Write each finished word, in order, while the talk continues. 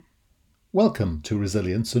Welcome to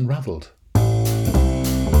Resilience Unravelled.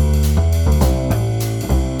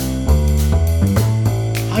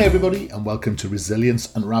 Hi everybody and welcome to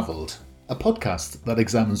Resilience Unravelled, a podcast that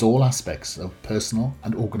examines all aspects of personal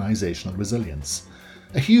and organisational resilience.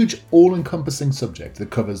 A huge all-encompassing subject that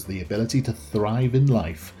covers the ability to thrive in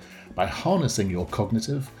life by harnessing your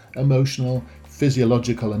cognitive, emotional,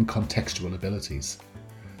 physiological and contextual abilities.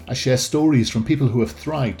 I share stories from people who have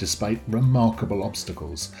thrived despite remarkable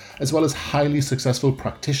obstacles, as well as highly successful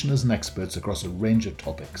practitioners and experts across a range of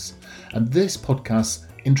topics. And this podcast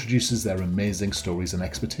introduces their amazing stories and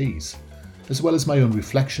expertise, as well as my own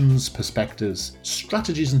reflections, perspectives,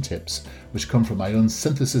 strategies and tips, which come from my own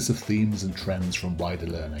synthesis of themes and trends from wider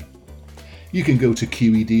learning. You can go to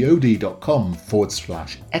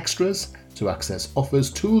qedod.com/extras to access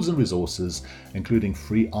offers, tools and resources, including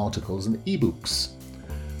free articles and ebooks.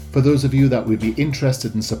 For those of you that would be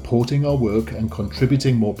interested in supporting our work and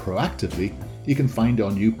contributing more proactively, you can find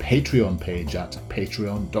our new Patreon page at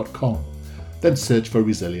patreon.com. Then search for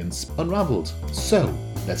Resilience Unravelled. So,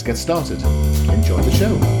 let's get started. Enjoy the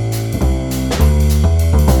show.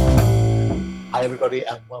 Hi everybody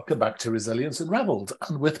and welcome back to Resilience Unravelled.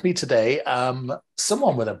 And with me today,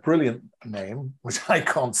 someone with a brilliant name, which I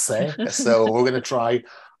can't say. So we're going to try.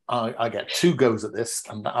 I get 2 goes at this,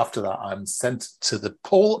 and after that, I'm sent to the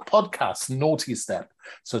podcast naughty step.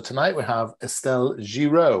 So tonight we have Estelle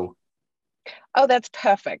Giraud. Oh, that's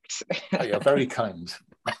perfect. Oh, you're very kind.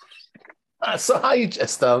 So hi,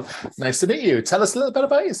 Estelle. Nice to meet you. Tell us a little bit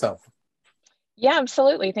about yourself. Yeah,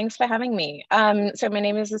 absolutely. Thanks for having me. So my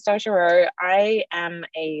name is Estelle Giraud. I am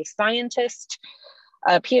a scientist,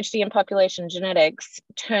 a PhD in population genetics,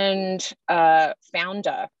 turned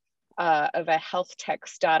founder of a health tech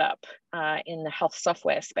startup in the health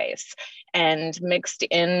software space. And mixed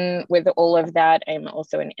in with all of that, I'm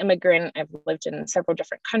also an immigrant. I've lived in several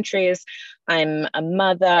different countries. I'm a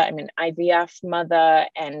mother, I'm an IVF mother,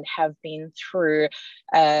 and have been through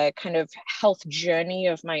a kind of health journey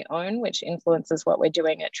of my own, which influences what we're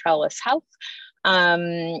doing at Trellis Health.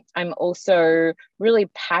 I'm also really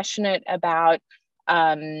passionate about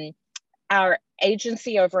our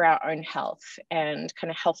agency over our own health and kind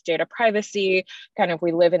of health data privacy. Kind of,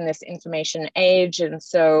 we live in this information age, and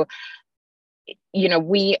so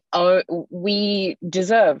we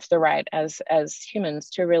deserve the right as humans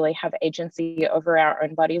to really have agency over our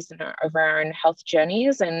own bodies and over our own health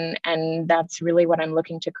journeys, and that's really what I'm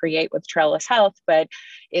looking to create with Trellis Health. But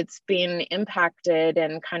it's been impacted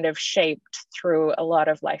and kind of shaped through a lot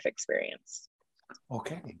of life experience.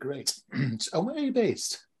 Okay, great. So where are you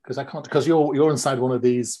based? Because you're inside one of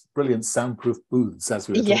these brilliant soundproof booths, as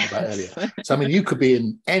we were talking about earlier. So I mean, you could be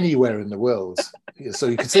in anywhere in the world. So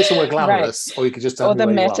you could say somewhere glamorous, right. Or you could just tell me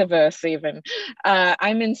where you are. Or the metaverse, even.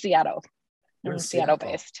 I'm in Seattle. You're in Seattle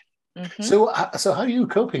based. Mm-hmm. So how are you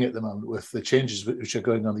coping at the moment with the changes which are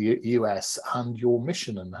going on in the US and your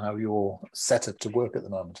mission and how you're set up to work at the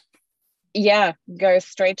moment? Yeah, go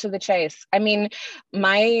straight to the chase. I mean,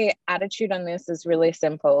 my attitude on this is really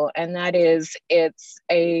simple, and that is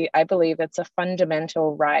I believe it's a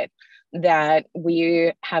fundamental right that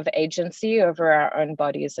we have agency over our own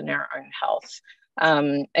bodies and our own health.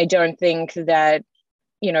 I don't think that,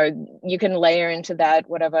 you can layer into that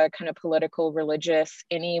whatever kind of political, religious,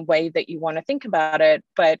 any way that you want to think about it.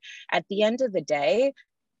 But at the end of the day,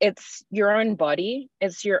 it's your own body,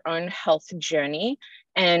 it's your own health journey.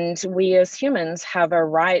 And we as humans have a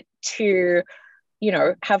right to,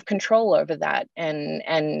 have control over that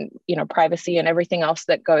and privacy and everything else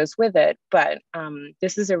that goes with it. But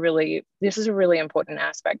this is a really important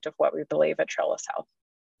aspect of what we believe at Trellis Health.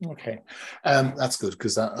 Okay, that's good,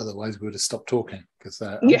 because otherwise we would have stopped talking, because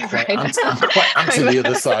I'm quite anti the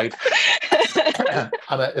other side.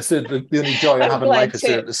 And it's the only joy I have in life is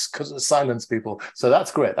to silence people. So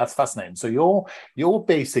that's great. That's fascinating. So you're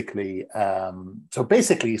basically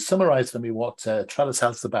summarize for me what Trellis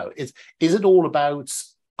Health is about. Is it all about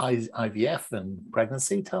IVF and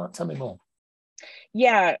pregnancy? Tell me more.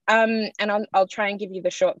 Yeah, and I'll try and give you the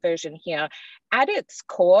short version here. At its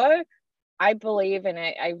core, I believe, and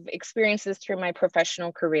I've experienced this through my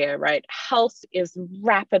professional career, right? Health is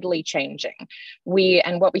rapidly changing.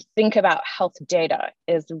 And what we think about health data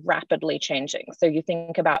is rapidly changing. So you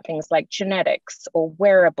think about things like genetics or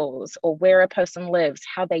wearables or where a person lives,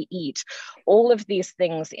 how they eat. All of these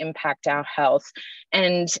things impact our health.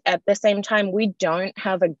 And at the same time, we don't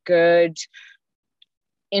have a good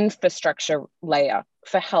infrastructure layer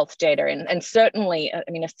for health data. And certainly, I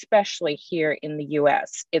mean, especially here in the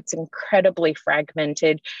US, it's incredibly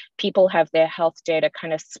fragmented. People have their health data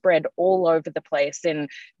kind of spread all over the place in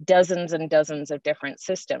dozens and dozens of different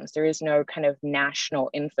systems. There is no kind of national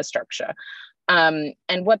infrastructure. And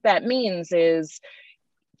what that means is,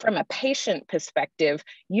 from a patient perspective,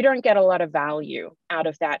 you don't get a lot of value out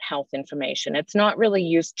of that health information. It's not really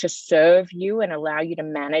used to serve you and allow you to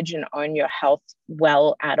manage and own your health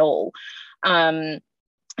well at all. And,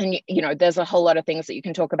 you know, there's a whole lot of things that you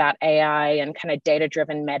can talk about, AI and kind of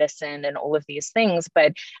data-driven medicine and all of these things.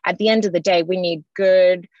 But at the end of the day, we need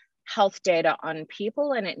good health data on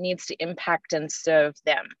people, and it needs to impact and serve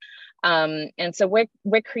them. And so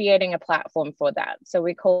we're creating a platform for that. So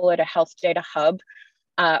we call it a health data hub.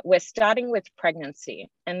 We're starting with pregnancy,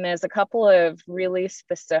 and there's a couple of really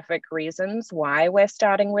specific reasons why we're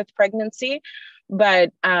starting with pregnancy.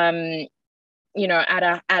 But you know,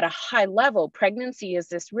 at a high level, pregnancy is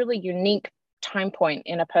this really unique time point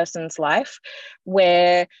in a person's life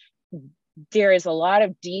where there is a lot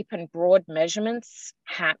of deep and broad measurements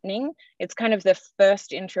happening. It's kind of the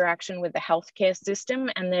first interaction with the healthcare system,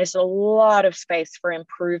 and there's a lot of space for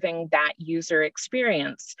improving that user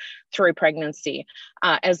experience through pregnancy,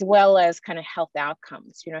 as well as kind of health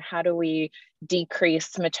outcomes. You know, how do we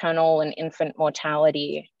decrease maternal and infant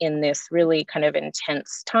mortality in this really kind of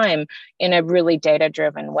intense time in a really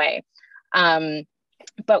data-driven way?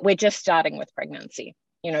 But we're just starting with pregnancy.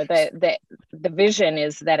 You know, the vision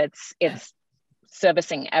is that it's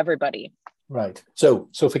servicing everybody. Right. So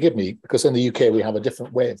forgive me, because in the UK we have a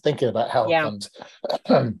different way of thinking about health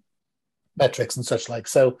and metrics and such like.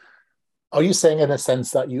 So are you saying in a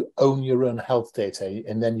sense that you own your own health data,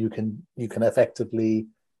 and then you can effectively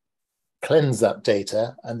cleanse that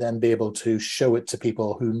data and then be able to show it to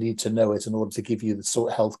people who need to know it in order to give you the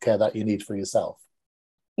sort of healthcare that you need for yourself?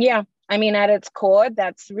 Yeah. I mean, at its core,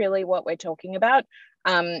 that's really what we're talking about.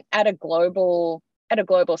 At a global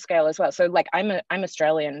scale as well. So like I'm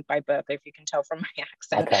Australian by birth, if you can tell from my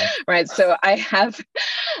accent, okay. Right? So I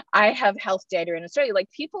have health data in Australia. Like,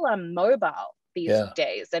 people are mobile these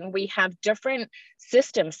days, and we have different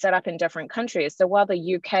systems set up in different countries. So while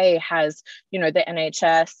the UK has, you know, the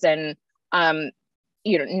NHS and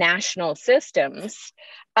you know, national systems,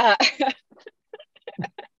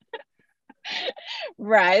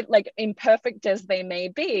 right, like imperfect as they may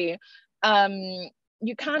be,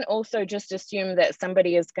 you can't also just assume that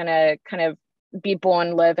somebody is going to kind of be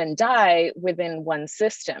born, live, and die within one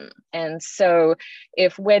system. And so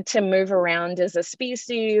if we're to move around as a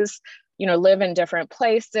species, you know, live in different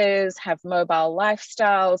places, have mobile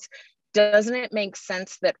lifestyles, doesn't it make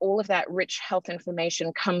sense that all of that rich health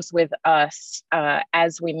information comes with us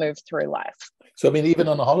as we move through life? So, I mean, even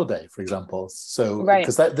on a holiday, for example, so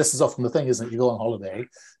because this is often the thing, isn't it? You go on holiday,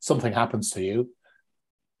 something happens to you,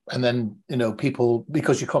 and then, you know, people,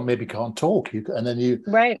 because you can't talk, and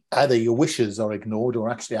then either your wishes are ignored or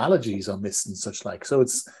actually allergies are missed and such like. So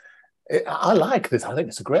I like this. I think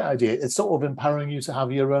it's a great idea. It's sort of empowering you to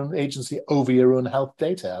have your own agency over your own health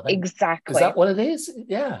data. I think. Exactly. Is that what it is?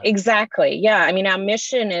 Yeah. Exactly. Yeah. I mean, our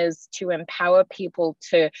mission is to empower people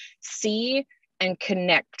to see and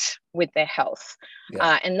connect with their health.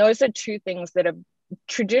 And those are two things that are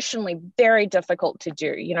traditionally very difficult to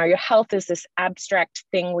do. You know, your health is this abstract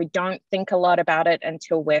thing. We don't think a lot about it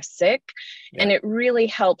until we're sick. And it really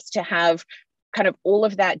helps to have kind of all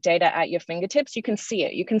of that data at your fingertips. You can see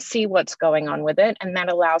it. You can see what's going on with it. And that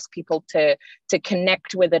allows people to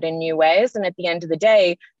connect with it in new ways. And at the end of the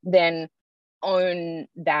day, then own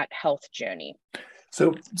that health journey.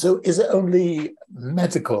 So is it only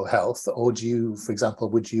medical health, or do you, for example,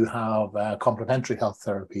 would you have complementary health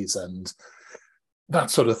therapies and that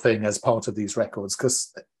sort of thing as part of these records?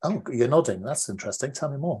 Because, you're nodding. That's interesting. Tell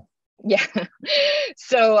me more. Yeah.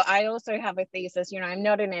 So I also have a thesis. You know, I'm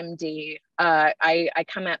not an MD. I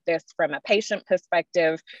come at this from a patient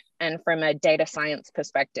perspective and from a data science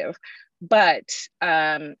perspective. But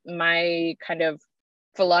my kind of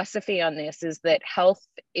philosophy on this is that health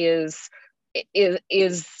is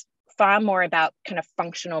far more about kind of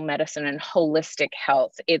functional medicine and holistic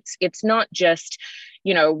health. It's not just,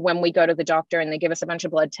 you know, when we go to the doctor and they give us a bunch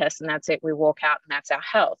of blood tests and that's it, we walk out and that's our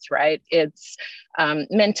health, right? It's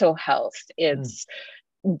mental health, it's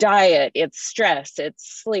diet, it's stress,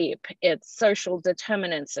 it's sleep, it's social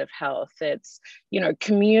determinants of health, it's, you know,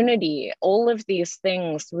 community. All of these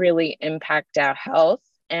things really impact our health.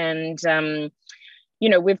 And you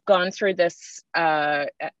know, we've gone through this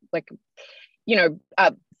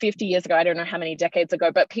 50 years ago, I don't know how many decades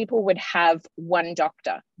ago, but people would have one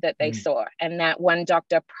doctor that they saw, and that one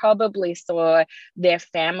doctor probably saw their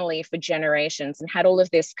family for generations and had all of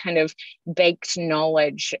this kind of baked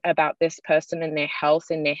knowledge about this person and their health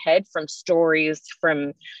in their head from stories,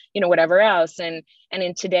 from, whatever else. And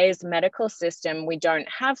in today's medical system, we don't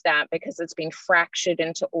have that because it's been fractured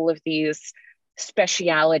into all of these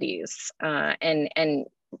specialities and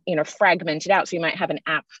fragmented out. So you might have an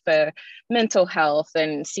app for mental health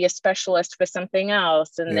and see a specialist for something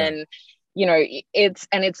else. And then,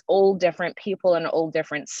 it's all different people and all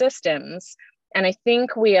different systems. And I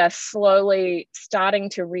think we are slowly starting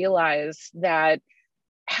to realize that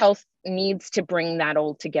health needs to bring that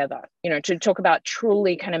all together, to talk about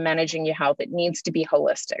truly kind of managing your health. It needs to be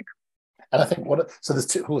holistic. And I think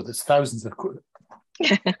there's thousands of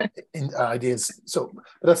ideas. So,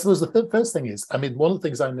 but I suppose the first thing is, one of the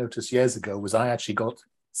things I noticed years ago was I actually got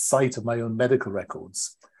sight of my own medical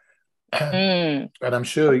records. And I'm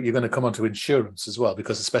sure you're going to come on to insurance as well,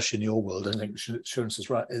 because especially in your world, I think insurance is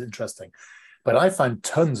interesting. But I find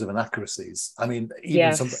tons of inaccuracies. Even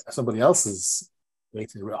somebody else's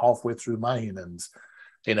data halfway through mine, and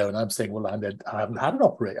I'm saying, well, I haven't had an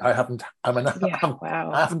operation. I haven't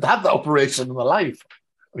had the operation in my life.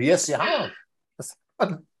 Well, yes, you have.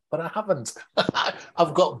 But I haven't.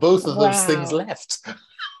 I've got both of those things left.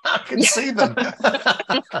 I can see them.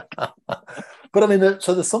 But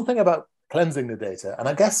so there's something about cleansing the data, and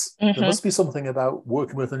I guess there must be something about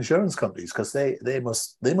working with insurance companies, because they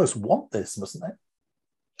must want this, mustn't they?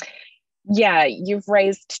 Yeah, you've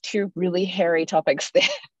raised two really hairy topics there.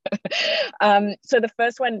 So the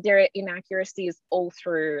first one, there are inaccuracies all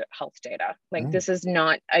through health data. This is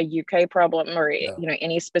not a UK problem or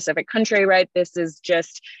any specific country, right? This is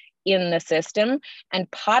just in the system.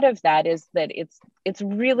 And part of that is that it's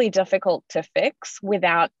really difficult to fix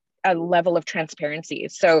without a level of transparency.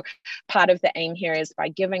 So part of the aim here is by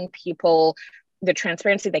giving people the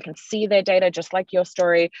transparency, they can see their data, just like your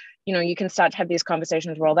story. You can start to have these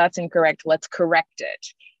conversations, well, that's incorrect, let's correct it.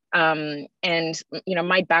 And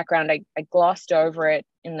my background, I glossed over it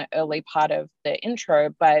in the early part of the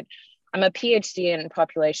intro, but I'm a PhD in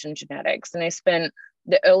population genetics, and I spent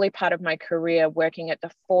the early part of my career working at the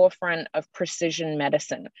forefront of precision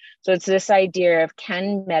medicine. So it's this idea of,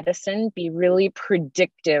 can medicine be really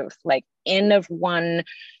predictive, like N of one,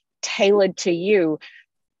 tailored to you?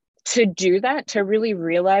 To do that, to really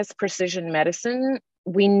realize precision medicine,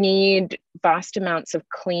 we need vast amounts of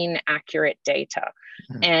clean, accurate data.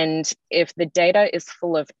 And if the data is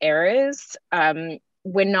full of errors,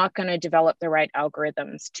 we're not going to develop the right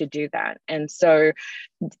algorithms to do that. And so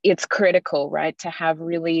it's critical, right, to have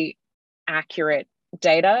really accurate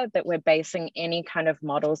data that we're basing any kind of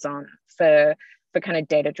models on for kind of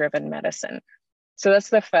data-driven medicine. So that's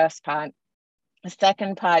the first part. The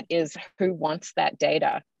second part is, who wants that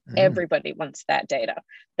data? Everybody wants that data.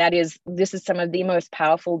 This is some of the most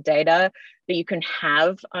powerful data that you can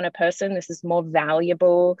have on a person. This is more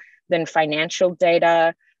valuable than financial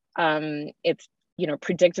data. It's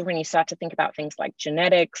predictive when you start to think about things like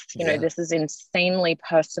genetics. This is insanely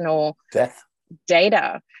personal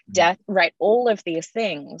data, right? All of these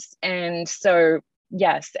things. And so,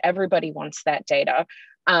 yes, everybody wants that data,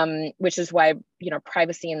 which is why,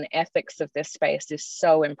 privacy and the ethics of this space is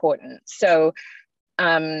so important. So,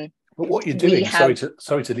 but what you're doing,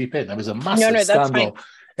 sorry to leap in, there was a massive scandal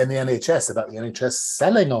in the NHS about the NHS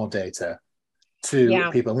selling our data to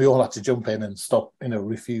people, and we all had to jump in and stop,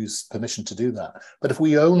 refuse permission to do that. But if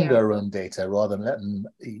we owned our own data rather than letting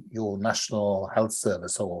your National Health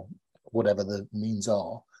Service or whatever the means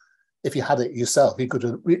are, if you had it yourself,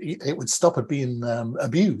 it would stop it being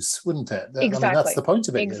abused, wouldn't it? Exactly. That's the point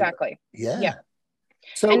of it. Exactly. Yeah.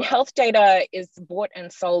 So, and health data is bought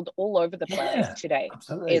and sold all over the place today.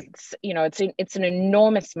 Absolutely. It's an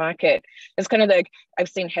enormous market. It's kind of like, I've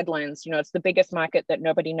seen headlines, it's the biggest market that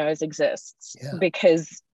nobody knows exists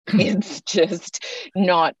because it's just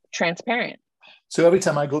not transparent. So every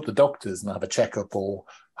time I go to the doctors and have a checkup or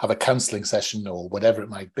have a counselling session or whatever it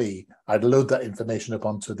might be, I'd load that information up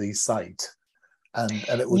onto the site, and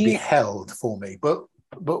it would be held for me. But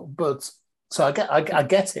so I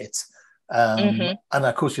get it. And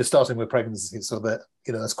of course, you're starting with pregnancy, so that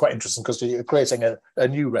that's quite interesting, because you're creating a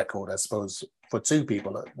new record, I suppose, for two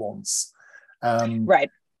people at once. Right.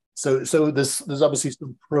 So there's obviously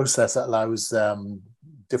some process that allows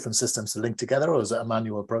different systems to link together, or is it a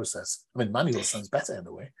manual process? Manual sounds better in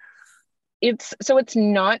a way. It's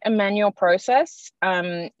not a manual process.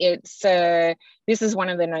 This is one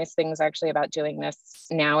of the nice things actually about doing this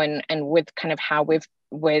now, and with kind of how we've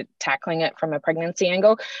we're tackling it from a pregnancy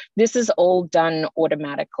angle. This is all done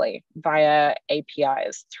automatically via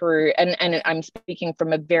APIs through, and I'm speaking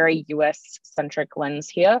from a very US centric lens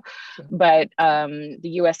here, but the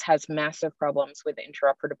US has massive problems with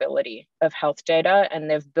interoperability of health data, and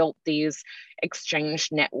they've built these exchange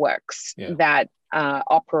networks that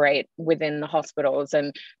operate within the hospitals.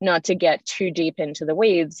 And not to get too deep into the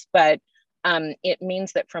weeds, but it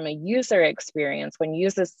means that from a user experience, when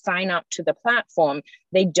users sign up to the platform,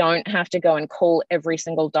 they don't have to go and call every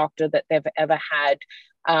single doctor that they've ever had.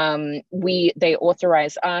 They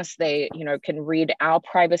authorize us, they can read our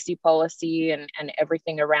privacy policy and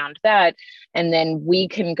everything around that. And then we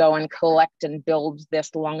can go and collect and build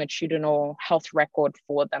this longitudinal health record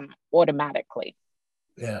for them automatically.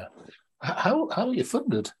 Yeah. How are you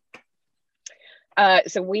funded?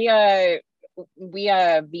 So we are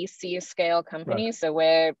a VC scale company, right.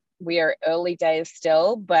 So we are early days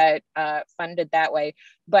still, but funded that way.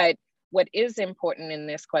 But what is important in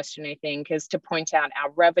this question, I think, is to point out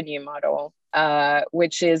our revenue model,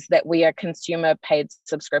 which is that we are consumer paid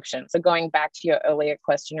subscription. So going back to your earlier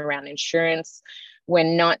question around insurance, we're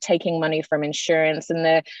not taking money from insurance,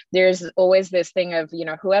 and there's always this thing of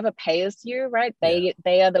whoever pays you, right?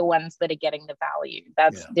 They are the ones that are getting the value.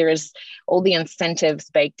 There is all the incentives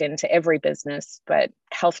baked into every business, but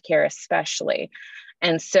healthcare especially.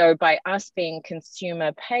 And so by us being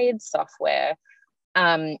consumer paid software,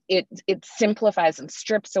 it simplifies and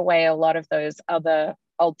strips away a lot of those other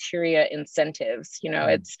ulterior incentives.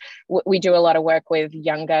 We do a lot of work with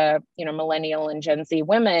younger, millennial and Gen Z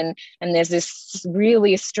women, and there's this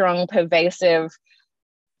really strong, pervasive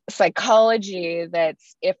psychology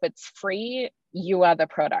that's, if it's free, you are the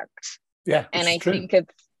product. Yeah, and I think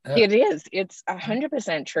it's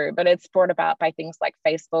 100% true, but it's brought about by things like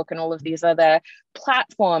Facebook and all of these other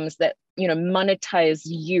platforms that monetize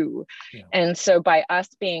you. And so by us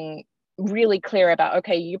being really clear about,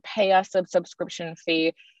 okay, you pay us a subscription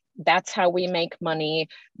fee, that's how we make money,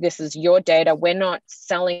 this is your data, we're not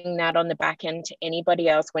selling that on the back end to anybody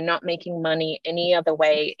else, we're not making money any other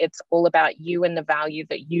way, it's all about you and the value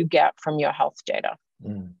that you get from your health data.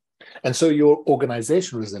 And so your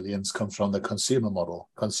organizational resilience comes from the consumer model,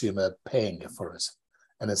 consumer paying for it,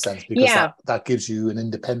 in a sense, because that gives you an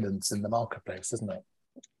independence in the marketplace, doesn't it?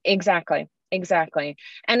 Exactly.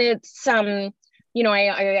 And it's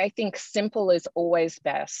I think simple is always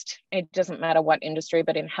best. It doesn't matter what industry,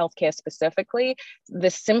 but in healthcare specifically,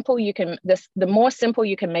 the more simple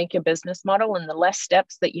you can make your business model and the less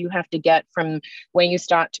steps that you have to get from where you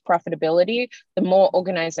start to profitability, the more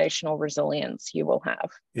organizational resilience you will have.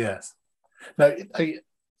 Yes. Now,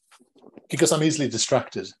 because I'm easily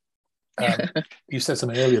distracted, you said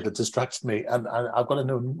something earlier that distracted me, and I've got to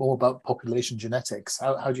know more about population genetics.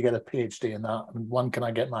 How do you get a PhD in that? And when can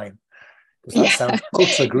I get mine? Because that sounds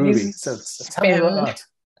ultra groovy. So tell me about that.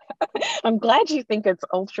 I'm glad you think it's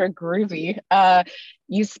ultra groovy.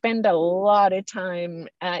 You spend a lot of time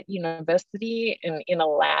at university and in a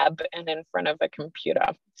lab and in front of a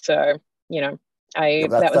computer. So,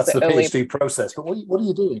 that's the PhD process. But what are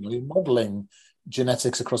you doing? Are you modeling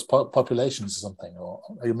genetics across populations or something? Or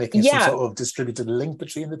are you making some sort of distributed link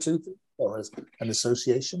between the two? Or is an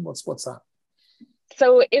association? What's that?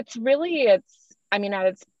 So it's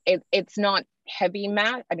not heavy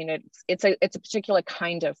math. I mean, it's a particular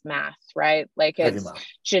kind of math, right? Like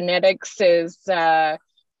genetics is,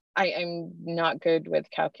 I'm not good with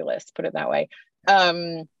calculus, put it that way.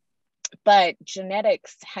 But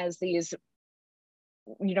genetics has these,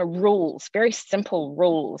 rules, very simple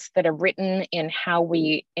rules that are written in how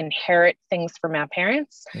we inherit things from our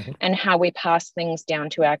parents and how we pass things down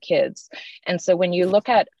to our kids. And so when you look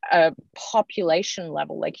at a population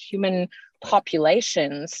level, like human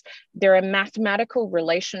populations, there are mathematical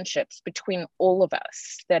relationships between all of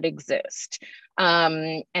us that exist.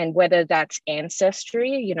 And whether that's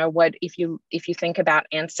ancestry, what if you think about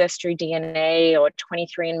Ancestry DNA or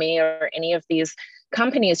 23andMe or any of these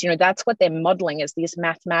companies, that's what they're modeling, is these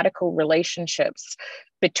mathematical relationships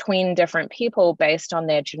between different people based on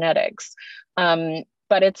their genetics.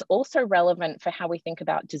 But it's also relevant for how we think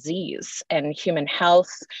about disease and human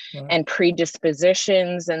health and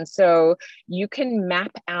predispositions. And so you can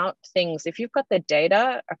map out things. If you've got the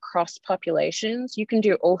data across populations, you can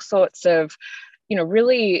do all sorts of,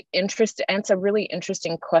 answer really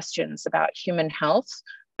interesting questions about human health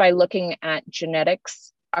by looking at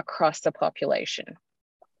genetics across the population.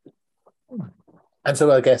 And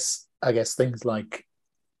so I guess things like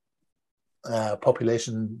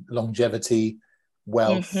population longevity,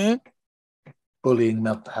 wealth, bullying,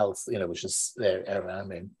 mental health, which is they're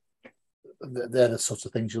the sorts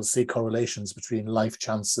of things you'll see correlations between life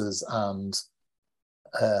chances and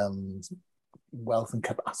wealth and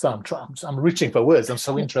capacity. So I'm reaching for words. I'm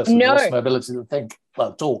so interested. No. Lost my ability to think.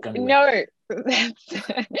 Well, talk anyway. No.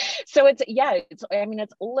 So it's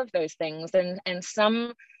it's all of those things, and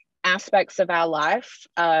some aspects of our life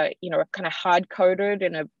are kind of hard coded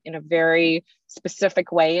in a very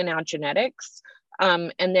specific way in our genetics.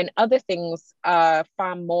 And then other things are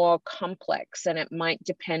far more complex, and it might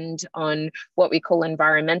depend on what we call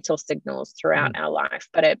environmental signals throughout our life.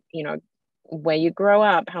 But where you grow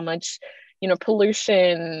up, how much,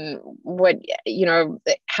 pollution,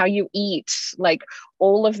 how you eat, like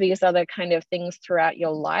all of these other kind of things throughout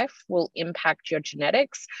your life will impact your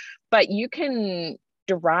genetics. But you can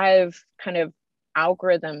derive kind of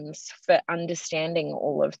algorithms for understanding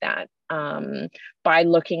all of that by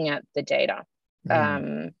looking at the data.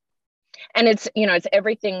 And it's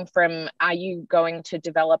everything from, are you going to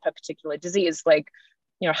develop a particular disease, like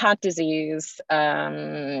heart disease,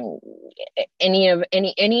 any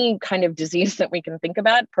kind of disease that we can think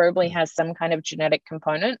about probably has some kind of genetic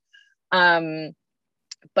component.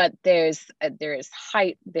 But there's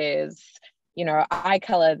height, there's eye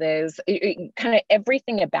color, there's kind of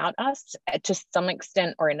everything about us to some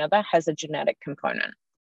extent or another has a genetic component.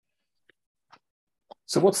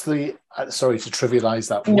 So what's the, sorry to trivialize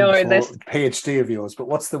that PhD of yours, but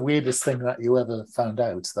what's the weirdest thing that you ever found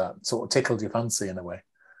out that sort of tickled your fancy in a way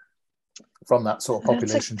from that sort of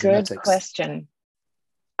population genetics? That's a good question.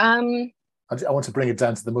 I want to bring it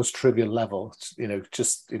down to the most trivial level,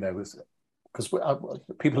 because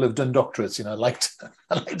people who've done doctorates, I like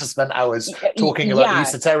to spend hours talking about the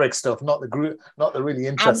esoteric stuff, not the really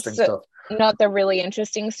interesting stuff. Not the really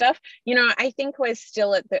interesting stuff. I think we're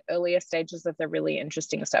still at the earlier stages of the really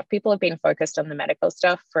interesting stuff. People have been focused on the medical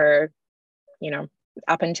stuff for,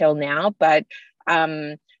 up until now. But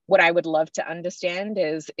what I would love to understand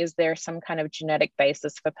is there some kind of genetic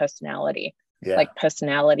basis for personality, like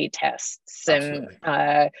personality tests? Absolutely.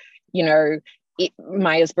 And,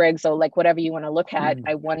 Myers-Briggs, or like whatever you want to look at.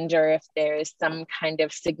 I wonder if there is some kind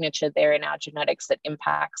of signature there in our genetics that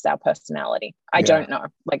impacts our personality. I don't know.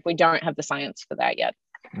 Like, we don't have the science for that yet.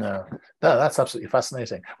 No, that's absolutely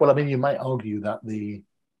fascinating. Well, I mean, you might argue that the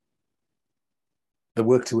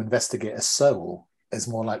work to investigate a soul is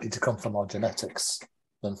more likely to come from our genetics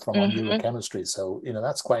than from our neurochemistry. So,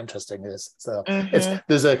 that's quite interesting.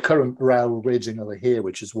 There's a current row raging over here,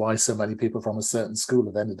 which is why so many people from a certain school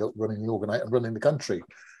have ended up running the country.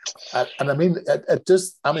 And I mean, it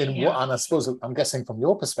does. I mean, and I suppose I'm guessing from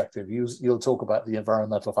your perspective, you'll talk about the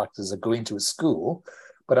environmental factors of going to a school,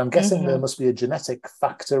 but I'm guessing there must be a genetic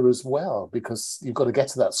factor as well, because you've got to get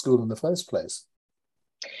to that school in the first place.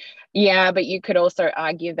 Yeah, but you could also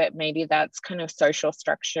argue that maybe that's kind of social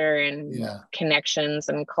structure and connections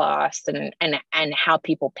and class and how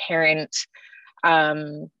people parent. I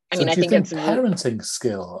think it's parenting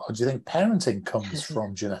skill, or do you think parenting comes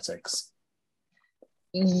from genetics?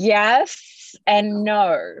 Yes and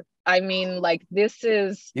no. I mean, like, this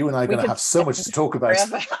is... You and I are going to have so much to talk about.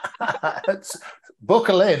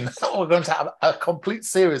 Buckle in. We're going to have a complete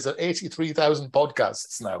series of 83,000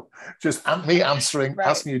 podcasts now. Just me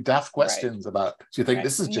asking you daft questions about, do you think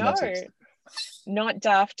this is genetics? No, not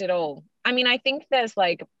daft at all. I mean, I think there's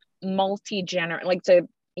like multi-gener... Like, to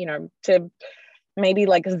maybe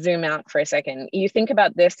like zoom out for a second. You think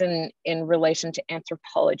about this in relation to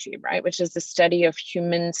anthropology, right? Which is the study of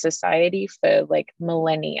human society for like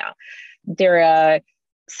millennia. There are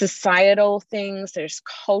societal things, there's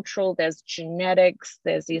cultural, there's genetics,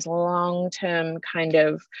 there's these long-term kind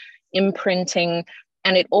of imprinting,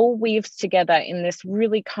 and it all weaves together in this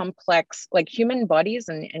really complex, like, human bodies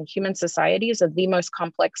and human societies are the most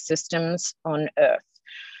complex systems on Earth.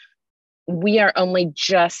 We are only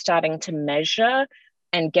just starting to measure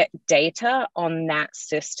and get data on that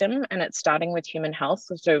system, and it's starting with human health.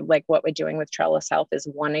 So like what we're doing with Trellis Health is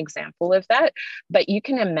one example of that. But you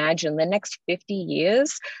can imagine the next 50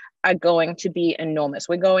 years are going to be enormous.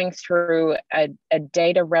 We're going through a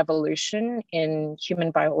data revolution in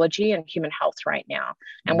human biology and human health right now,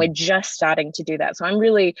 and we're just starting to do that. So I'm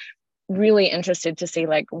really, really interested to see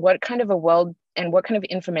like what kind of a world and what kind of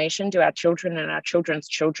information do our children and our children's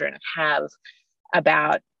children have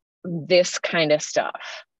about this kind of stuff,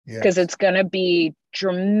 because it's going to be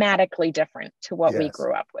dramatically different to what we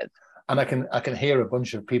grew up with. And I can hear a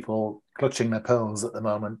bunch of people clutching their pearls at the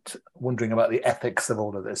moment, wondering about the ethics of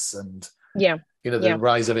all of this, and the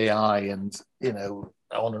rise of AI, and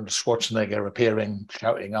Arnold Schwarzenegger appearing,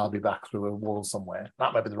 shouting, "I'll be back," through a wall somewhere.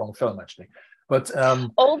 That might be the wrong film, actually. But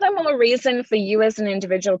all the more reason for you as an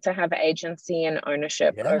individual to have agency and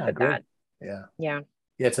ownership over that.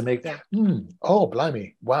 Yeah, to make. Yeah. Oh,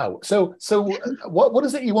 blimey! Wow. So what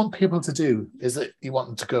is it you want people to do? Is it you want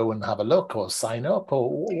them to go and have a look, or sign up,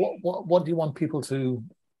 or what do you want people to?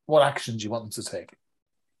 What actions do you want them to take?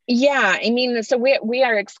 Yeah, I mean, so we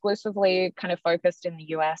are exclusively kind of focused in the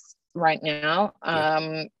US right now.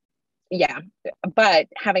 Yeah, but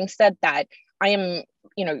having said that, I am,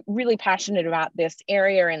 really passionate about this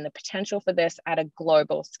area and the potential for this at a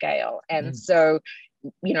global scale. And so,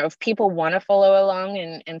 if people want to follow along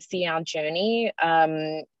and see our journey,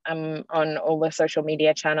 I'm on all the social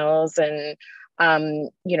media channels. And,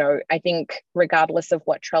 I think regardless of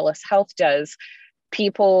what Trellis Health does,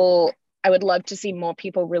 I would love to see more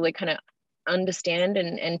people really kind of understand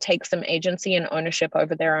and take some agency and ownership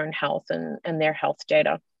over their own health and their health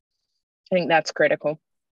data. I think that's critical.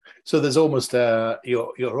 So there's almost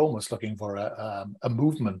you're almost looking for a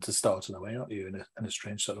movement to start in a way, aren't you? In a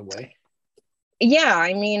strange sort of way. Yeah,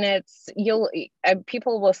 I mean,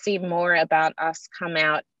 people will see more about us come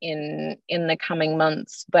out in the coming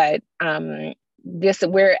months, but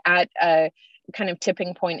we're at a kind of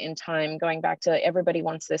tipping point in time, going back to everybody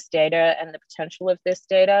wants this data and the potential of this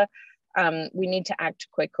data. We need to act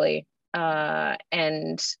quickly,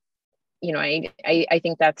 and I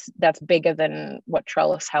think that's bigger than what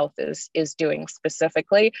Trellis Health is doing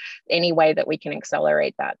specifically. Any way that we can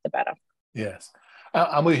accelerate that, the better. Yes,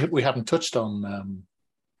 and we haven't touched on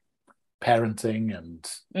parenting and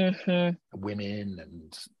women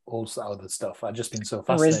and all that other stuff. I've just been so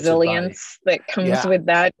fascinated resilience that comes with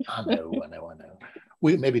that. I know.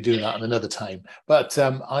 We maybe do that at another time, but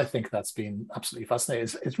I think that's been absolutely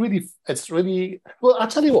fascinating. It's really well. I'll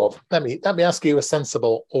tell you what. Let me ask you a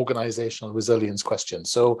sensible organizational resilience question.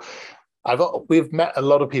 So, we've met a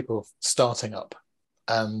lot of people starting up,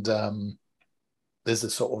 and there's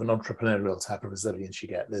a sort of an entrepreneurial type of resilience you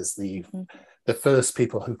get. There's the first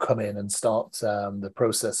people who come in and start the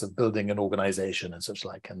process of building an organization and such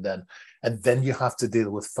like, and then you have to deal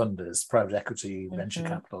with funders, private equity, venture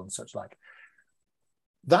capital, and such like.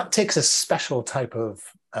 That takes a special type of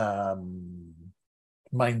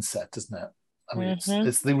mindset, doesn't it? I mean,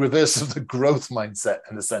 it's the reverse of the growth mindset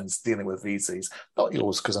in a sense, dealing with VCs. Not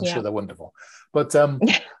yours, because I'm sure they're wonderful. But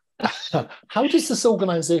how does this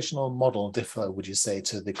organizational model differ, would you say,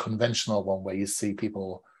 to the conventional one where you see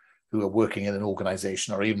people who are working in an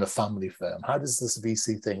organization or even a family firm? How does this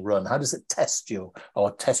VC thing run? How does it test you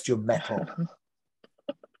or test your mettle?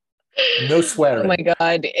 No swearing. Oh my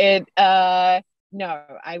God. No,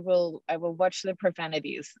 I will watch the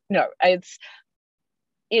profanities. No, it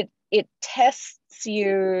tests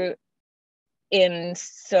you in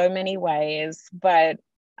so many ways, but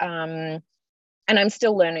and I'm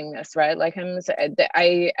still learning this, right? Like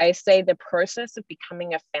I say the process of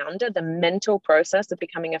becoming a founder, the mental process of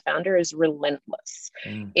becoming a founder is relentless.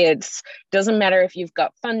 It doesn't matter if you've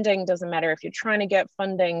got funding, doesn't matter if you're trying to get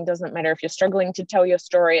funding, doesn't matter if you're struggling to tell your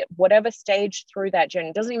story, at whatever stage through that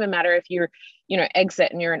journey, doesn't even matter if you're,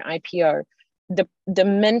 exit and you're an IPO, the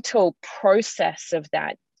mental process of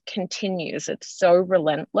that continues. It's so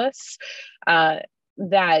relentless that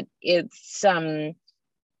it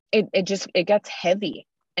gets heavy.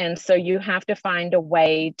 And so you have to find a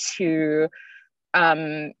way to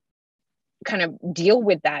kind of deal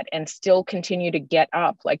with that and still continue to get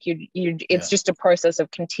up. Like it's just a process of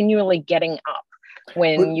continually getting up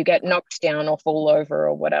when you get knocked down or fall over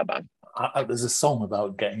or whatever. There's a song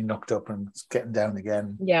about getting knocked up and getting down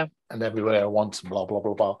again. Yeah. And everywhere I want, blah, blah,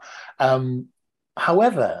 blah, blah.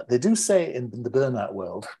 However, they do say in the burnout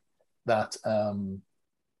world that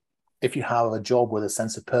if you have a job with a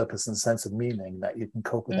sense of purpose and a sense of meaning, that you can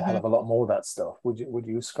cope with a hell of a lot more of that stuff. Would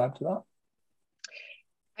you ascribe to that?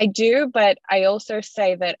 I do, but I also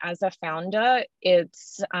say that as a founder,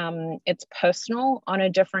 it's personal on a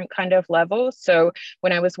different kind of level. So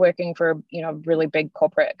when I was working for a really big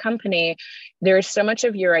corporate company, there's so much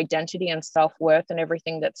of your identity and self-worth and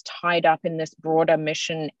everything that's tied up in this broader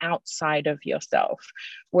mission outside of yourself.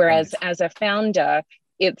 Whereas as a founder,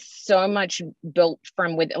 it's so much built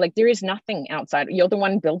from within. Like there is nothing outside. You're the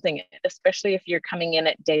one building it, especially if you're coming in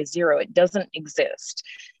at day zero. It doesn't exist.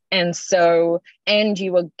 And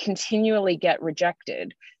you will continually get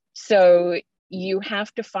rejected. So you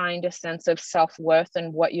have to find a sense of self-worth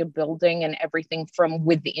and what you're building and everything from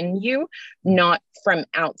within you, not from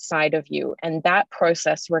outside of you. And that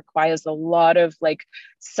process requires a lot of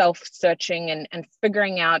self-searching and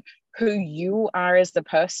figuring out who you are as the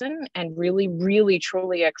person and really, really,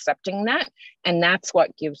 truly accepting that. And that's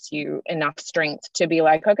what gives you enough strength to be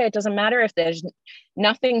like, okay, it doesn't matter if there's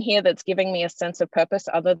nothing here that's giving me a sense of purpose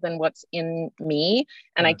other than what's in me.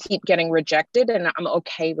 And I keep getting rejected and I'm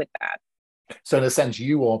okay with that. So in a sense,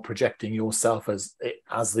 you are projecting yourself as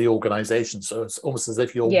the organization. So it's almost as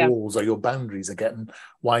if your walls or your boundaries are getting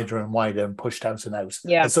wider and wider and pushed out and out.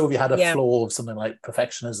 Yeah. And so if you had a flaw of something like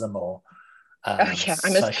perfectionism or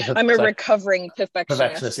I'm a recovering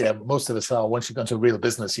perfectionist. Yeah, most of us are. Once you've gone to real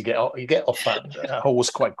business, you get off that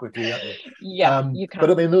horse quite quickly, don't you? Yeah, you can.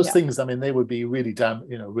 But I mean, those things, I mean, they would be really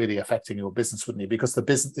really affecting your business, wouldn't you? Because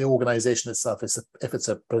the organization itself is, if it's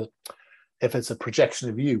a projection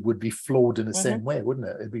of you, would be flawed in the same way, wouldn't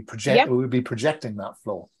it? It would be projecting that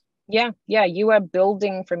flaw. Yeah, you are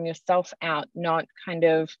building from yourself out, not kind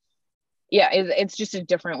of. Yeah, it's just a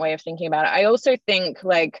different way of thinking about it. I also think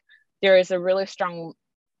like there is a really strong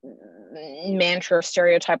mantra,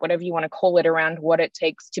 stereotype, whatever you want to call it, around what it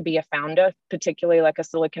takes to be a founder, particularly like a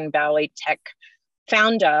Silicon Valley tech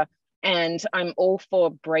founder. And I'm all for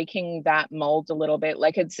breaking that mold a little bit.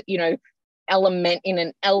 Like it's, in an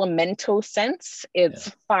elemental sense,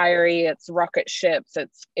 it's fiery, it's rocket ships,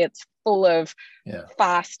 it's full of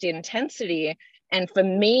fast intensity. And for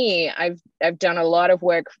me, I've done a lot of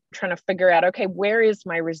work trying to figure out, okay, where is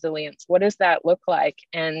my resilience? What does that look like?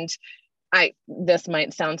 And this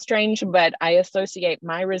might sound strange, but I associate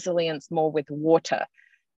my resilience more with water.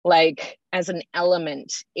 Like as an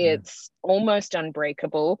element, it's almost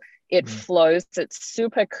unbreakable. It flows, it's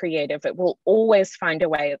super creative. It will always find a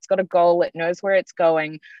way. It's got a goal, it knows where it's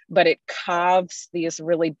going, but it carves these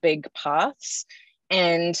really big paths.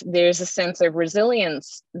 And there's a sense of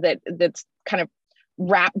resilience that's kind of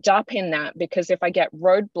wrapped up in that, because if I get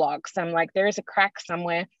roadblocks, I'm like, there is a crack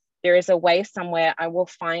somewhere, there is a way somewhere, I will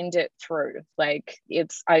find it through. Like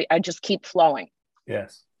I just keep flowing.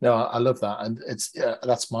 Yes. No, I love that. And it's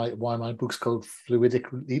that's why my book's called Fluidic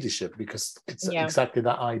Leadership, because it's exactly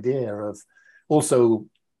that idea of, also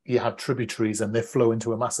you have tributaries and they flow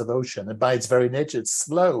into a massive ocean, and by its very nature it's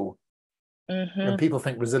slow. And people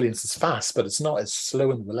think resilience is fast, but it's not. It's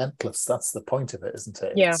slow and relentless. That's the point of it, isn't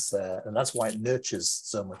it? Yeah. And that's why it nurtures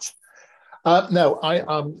so much. Now, I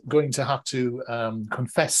am going to have to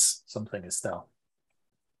confess something, Estelle.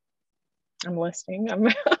 I'm listening.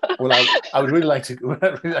 Well, I would really like to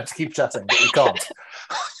keep chatting, but we can't.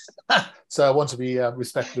 So I want to be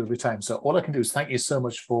respectful of your time. So all I can do is thank you so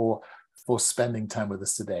much for spending time with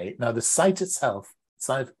us today. Now, the site itself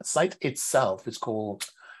is called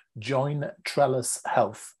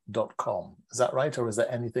jointrellishealth.com. Is that right? Or is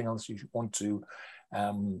there anything else you want to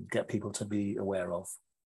get people to be aware of?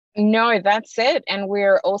 No, that's it. And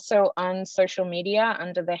we're also on social media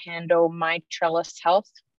under the handle My Trellis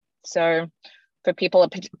Health. So for people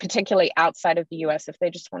particularly outside of the US, if they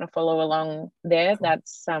just want to follow along there, cool.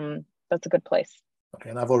 That's a good place. Okay,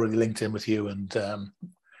 and I've already linked in with you, and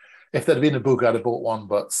if there'd been a book, I'd have bought one,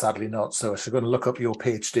 but sadly not. So I'm going to look up your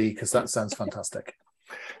PhD, because that sounds fantastic.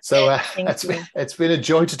 So it's been a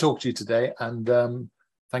joy to talk to you today, and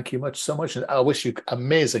thank you so much. And I wish you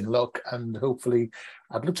amazing luck, and hopefully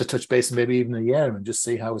I'd love to touch base maybe even a year and just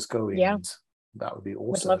see how it's going. Yeah. And that would be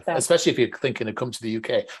awesome. Would love that. Especially if you're thinking of come to the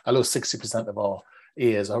UK. I know 60% of our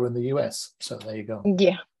ears are in the US. So there you go.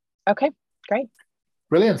 Yeah. Okay, great.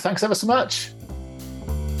 Brilliant. Thanks ever so much.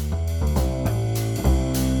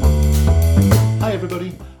 Hi,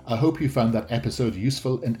 everybody. I hope you found that episode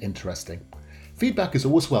useful and interesting. Feedback is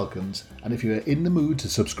always welcomed, and if you're in the mood to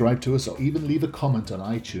subscribe to us or even leave a comment on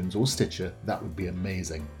iTunes or Stitcher, that would be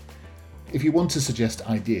amazing. If you want to suggest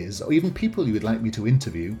ideas or even people you would like me to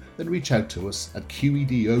interview, then reach out to us at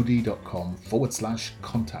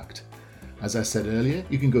qedod.com/contact. As I said earlier,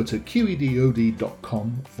 you can go to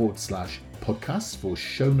qedod.com/podcasts for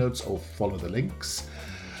show notes or follow the links.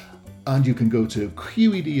 And you can go to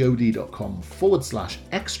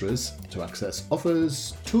qedod.com/extras to access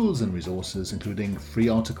offers, tools and resources, including free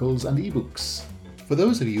articles and ebooks. For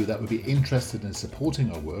those of you that would be interested in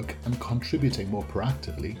supporting our work and contributing more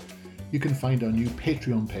proactively, you can find our new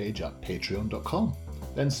Patreon page at patreon.com.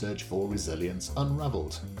 Then search for Resilience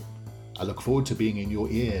Unraveled. I look forward to being in your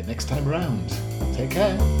ear next time around. Take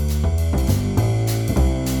care.